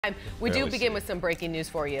We do begin with some breaking news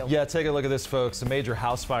for you. Yeah, take a look at this, folks. A major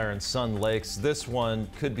house fire in Sun Lakes. This one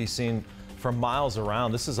could be seen from miles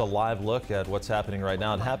around. This is a live look at what's happening right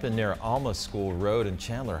now. It happened near Alma School Road in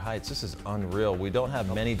Chandler Heights. This is unreal. We don't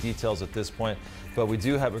have many details at this point, but we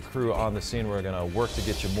do have a crew on the scene. We're going to work to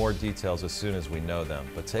get you more details as soon as we know them.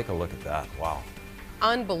 But take a look at that. Wow.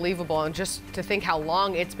 Unbelievable. And just to think how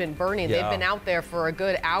long it's been burning. Yeah. They've been out there for a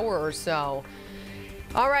good hour or so.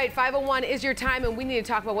 All right, 5:01 is your time, and we need to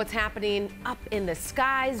talk about what's happening up in the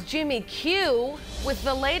skies. Jimmy Q with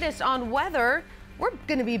the latest on weather. We're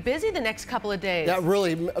going to be busy the next couple of days. Yeah,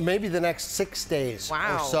 really, maybe the next 6 days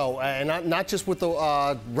or so. And not just with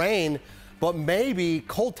the rain, but maybe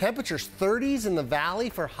cold temperatures, 30s in the valley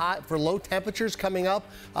for low temperatures coming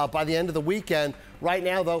up by the end of the weekend. Right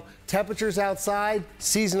now, though, temperatures outside,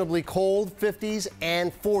 seasonably cold, 50s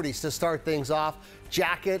and 40s to start things off.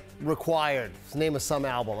 Jacket required. It's the name of some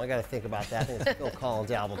album. I got to think about that. I think it's Phil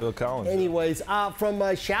Collins' album. Phil Collins. Anyways,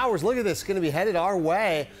 from showers, look at this. It's going to be headed our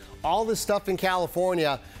way. All this stuff in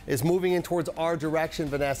California is moving in towards our direction,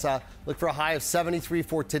 Vanessa. Look for a high of 73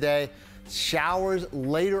 for today. Showers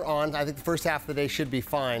later on. I think the first half of the day should be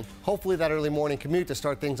fine. Hopefully that early morning commute to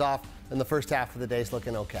start things off, and the first half of the day is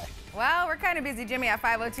looking okay. Well, we're kind of busy, Jimmy, at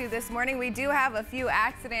 5:02 this morning. We do have a few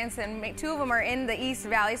accidents, and 2 of them are in the East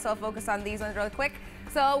Valley, so I'll focus on these ones really quick.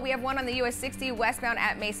 So we have one on the US 60 westbound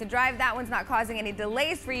at Mesa Drive. That one's not causing any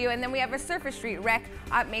delays for you. And then we have a Surface Street wreck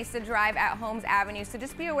at Mesa Drive at Holmes Avenue. So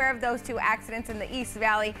just be aware of those 2 accidents in the East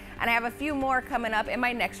Valley. And I have a few more coming up in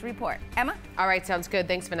my next report. Emma? All right, sounds good.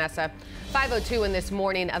 Thanks, Vanessa. 5:02 in this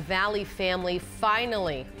morning, a Valley family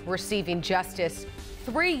finally receiving justice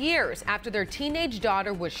 3 years after their teenage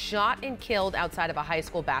daughter was shot and killed outside of a high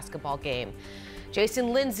school basketball game.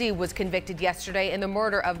 Jason Lindsay was convicted yesterday in the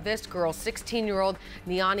murder of this girl, 16-year-old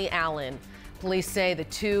Niani Allen. Police say the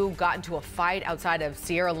 2 got into a fight outside of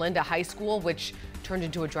Sierra Linda High School, which turned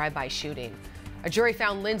into a drive-by shooting. A jury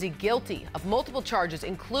found Lindsay guilty of multiple charges,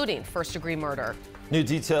 including first-degree murder. New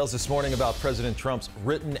details this morning about President Trump's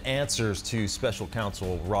written answers to special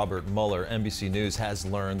counsel Robert Mueller. NBC News has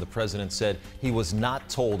learned the president said he was not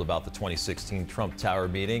told about the 2016 Trump Tower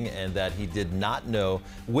meeting and that he did not know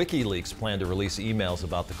WikiLeaks planned to release emails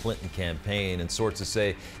about the Clinton campaign. And sources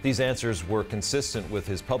say these answers were consistent with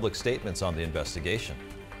his public statements on the investigation.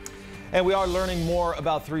 And we are learning more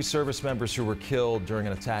about 3 service members who were killed during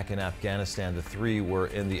an attack in Afghanistan. The 3 were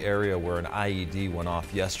in the area where an IED went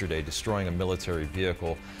off yesterday, destroying a military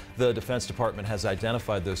vehicle. The Defense Department has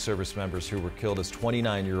identified those service members who were killed as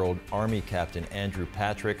 29-year-old Army Captain Andrew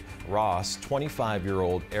Patrick Ross,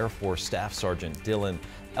 25-year-old Air Force Staff Sergeant Dylan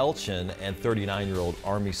Elchin, and 39-year-old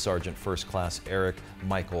Army Sergeant First Class Eric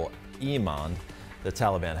Michael Iman. The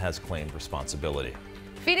Taliban has claimed responsibility.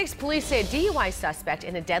 Phoenix police say a DUI suspect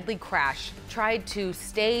in a deadly crash tried to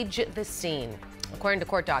stage the scene. According to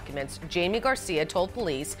court documents, Jamie Garcia told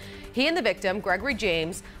police he and the victim, Gregory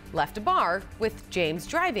James, left a bar with James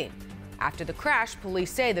driving. After the crash,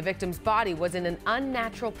 police say the victim's body was in an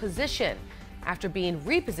unnatural position after being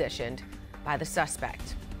repositioned by the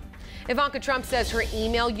suspect. Ivanka Trump says her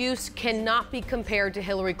email use cannot be compared to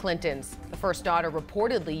Hillary Clinton's. The first daughter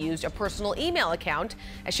reportedly used a personal email account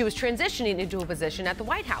as she was transitioning into a position at the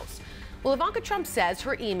White House. Well, Ivanka Trump says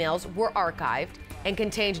her emails were archived and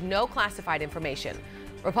contained no classified information.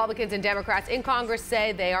 Republicans and Democrats in Congress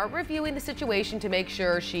say they are reviewing the situation to make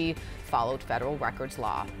sure she followed federal records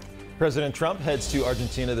law. President Trump heads to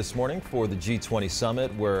Argentina this morning for the G20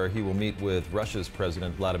 summit, where he will meet with Russia's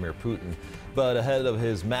President Vladimir Putin. But ahead of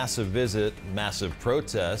his massive visit, massive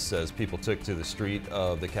protests as people took to the street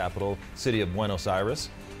of the capital city of Buenos Aires.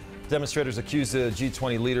 Demonstrators accuse the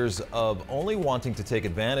G20 leaders of only wanting to take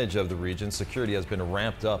advantage of the region. Security has been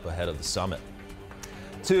ramped up ahead of the summit.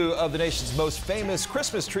 2 of the nation's most famous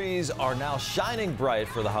Christmas trees are now shining bright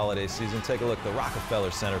for the holiday season. Take a look. The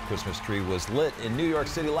Rockefeller Center Christmas tree was lit in New York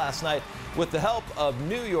City last night with the help of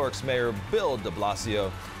New York's Mayor Bill de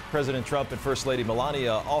Blasio. President Trump and First Lady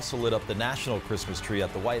Melania also lit up the national Christmas tree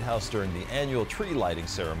at the White House during the annual tree lighting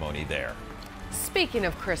ceremony there. Speaking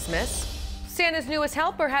of Christmas, Santa's newest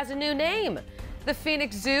helper has a new name. The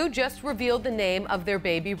Phoenix Zoo just revealed the name of their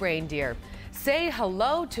baby reindeer. Say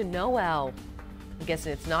hello to Noelle. I'm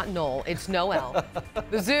guessing it's not Noel, it's Noelle.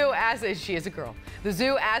 The zoo asked, she is a girl. The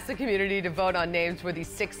zoo asked the community to vote on names for the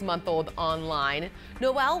 6-month-old online.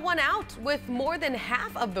 Noelle won out with more than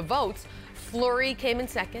half of the votes. Flurry came in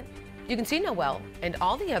second. You can see Noelle and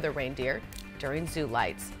all the other reindeer during zoo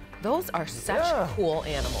lights. Those are such cool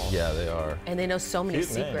animals. Yeah, they are. And they know so many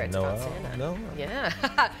secrets about Santa. Yeah.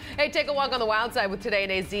 Hey, take a walk on the wild side with Today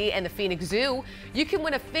in AZ and the Phoenix Zoo. You can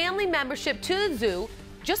win a family membership to the zoo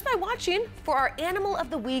just by watching for our Animal of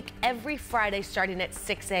the Week every Friday starting at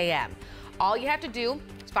 6 a.m. All you have to do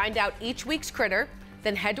is find out each week's critter,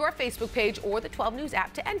 then head to our Facebook page or the 12 News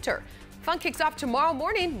app to enter. Fun kicks off tomorrow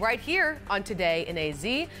morning right here on Today in AZ.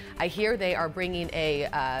 I hear they are bringing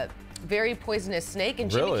a very poisonous snake, and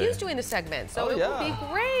Jimmy Q's doing the segment, so it will be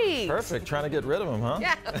great. Perfect. Trying to get rid of him, huh?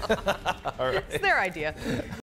 Yeah. All right. It's their idea.